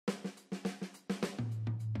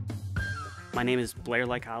My name is Blair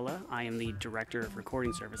Laikala. I am the Director of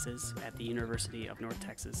Recording Services at the University of North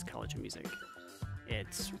Texas College of Music.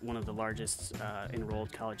 It's one of the largest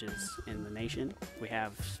enrolled colleges in the nation. We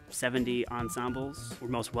have 70 ensembles. We're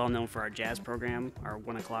most well known for our jazz program. Our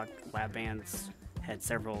 1 o'clock lab bands had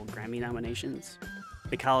several Grammy nominations.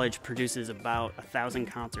 The college produces about 1,000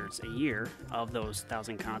 concerts a year. Of those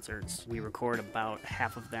 1,000 concerts, we record about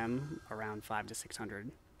half of them, around 500 to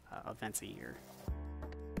 600 events a year.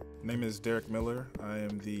 My name is Derek Miller. I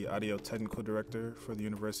am the Audio Technical Director for the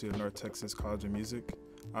University of North Texas College of Music.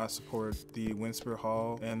 I support the Winsper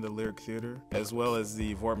Hall and the Lyric Theater, as well as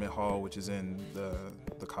the Vortman Hall, which is in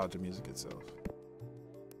the College of Music itself.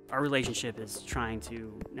 Our relationship is trying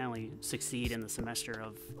to not only succeed in the semester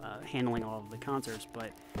of handling all of the concerts,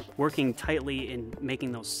 but working tightly in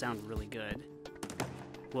making those sound really good.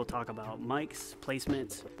 We'll talk about mics,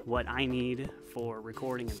 placement, what I need for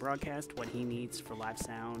recording and broadcast, what he needs for live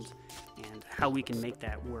sound, and how we can make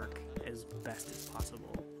that work as best as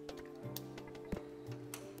possible.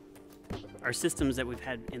 Our systems that we've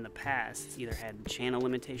had in the past either had channel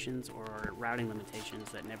limitations or routing limitations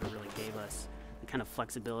that never really gave us the kind of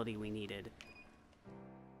flexibility we needed.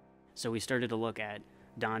 So we started to look at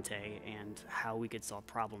Dante and how we could solve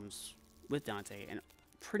problems with Dante, and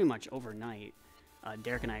pretty much overnight,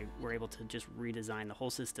 Derek and I were able to just redesign the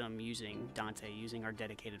whole system using Dante, using our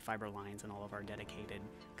dedicated fiber lines and all of our dedicated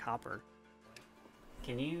copper.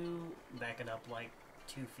 Can you back it up like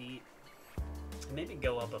 2 feet? Maybe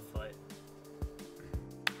go up a foot.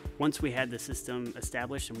 Once we had the system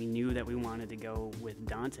established and we knew that we wanted to go with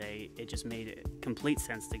Dante, it just made complete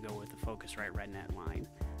sense to go with the Focusrite RedNet line.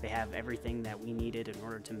 They have everything that we needed in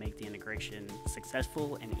order to make the integration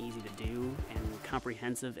successful and easy to do and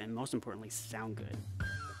comprehensive and most importantly sound good.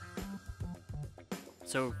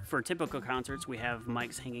 So for typical concerts, we have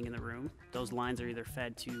mics hanging in the room. Those lines are either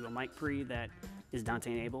fed to a mic pre that is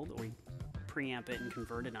Dante enabled, or we preamp it and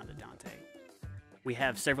convert it onto Dante. We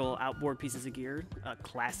have several outboard pieces of gear, a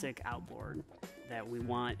classic outboard that we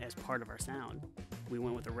want as part of our sound. We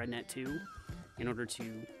went with a RedNet 2 in order to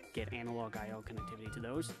get analog I/O connectivity to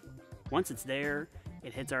those. Once it's there,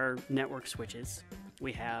 it hits our network switches.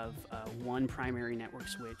 We have one primary network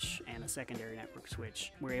switch and a secondary network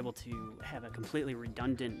switch. We're able to have a completely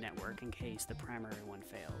redundant network in case the primary one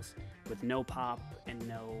fails, with no pop and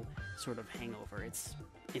no sort of hangover. It's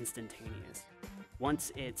instantaneous.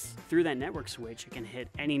 Once it's through that network switch, it can hit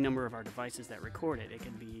any number of our devices that record it. It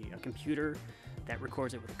could be a computer that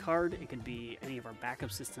records it with a card. It could be any of our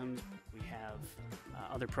backup systems. We have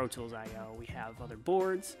other Pro Tools I/O. We have other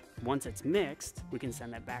boards. Once it's mixed, we can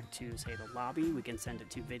send that back to, say, the lobby. We can send it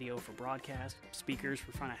to video for broadcast, speakers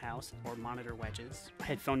for front of house, or monitor wedges,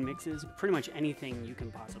 headphone mixes, pretty much anything you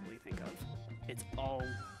can possibly think of. It's all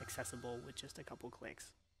accessible with just a couple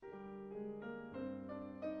clicks.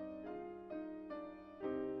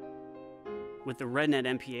 With the RedNet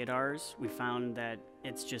MP8Rs, we found that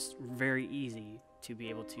it's just very easy to be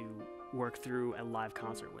able to work through a live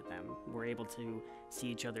concert with them. We're able to see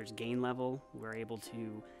each other's gain level. We're able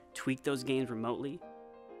to tweak those gains remotely.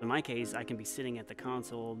 In my case, I can be sitting at the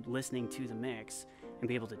console listening to the mix and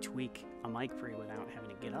be able to tweak a mic pre without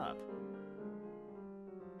having to get up.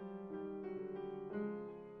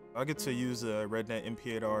 I get to use RedNet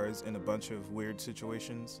MP8Rs in a bunch of weird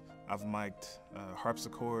situations. I've mic'd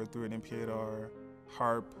harpsichord through an MP8R,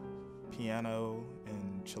 harp, piano,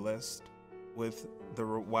 and celeste. With the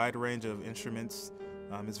wide range of instruments,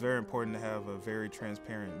 it's very important to have a very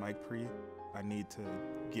transparent mic pre. I need to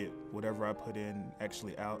get whatever I put in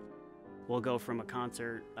actually out. We'll go from a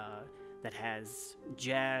concert that has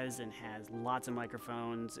jazz and has lots of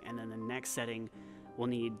microphones, and then the next setting we'll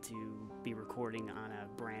need to be recording on a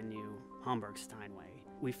brand new Hamburg Steinway.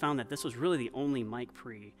 We found that this was really the only mic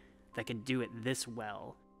pre that could do it this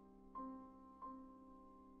well.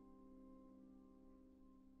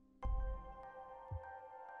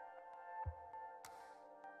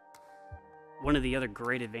 One of the other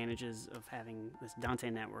great advantages of having this Dante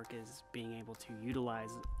network is being able to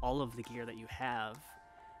utilize all of the gear that you have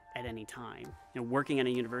at any time. You know, working at a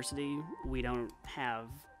university, we don't have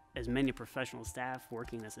as many professional staff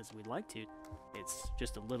working this as we'd like to. It's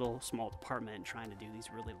just a little small department trying to do these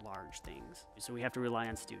really large things. So we have to rely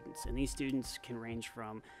on students, and these students can range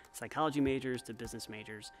from psychology majors to business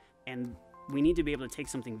majors, and we need to be able to take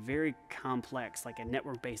something very complex like a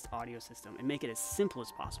network-based audio system and make it as simple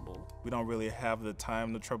as possible. We don't really have the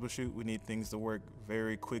time to troubleshoot. We need things to work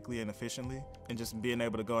very quickly and efficiently, and just being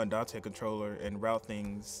able to go in Dante controller and route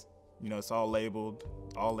things. You know, it's all labeled,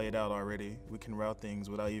 all laid out already. We can route things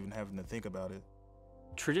without even having to think about it.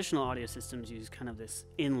 Traditional audio systems use kind of this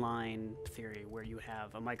inline theory where you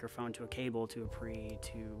have a microphone to a cable to a pre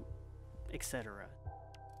to etc.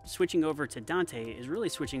 Switching over to Dante is really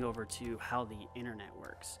switching over to how the internet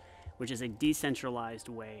works, which is a decentralized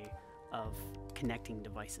way of connecting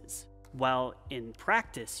devices. While in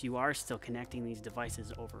practice you are still connecting these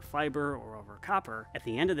devices over fiber or over copper, at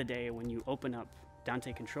the end of the day when you open up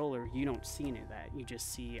Dante controller, you don't see any of that. You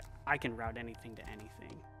just see, I can route anything to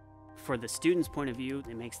anything. For the student's point of view,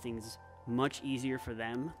 it makes things much easier for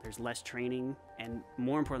them. There's less training, and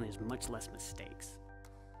more importantly, there's much less mistakes.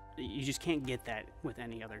 You just can't get that with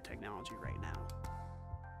any other technology right now.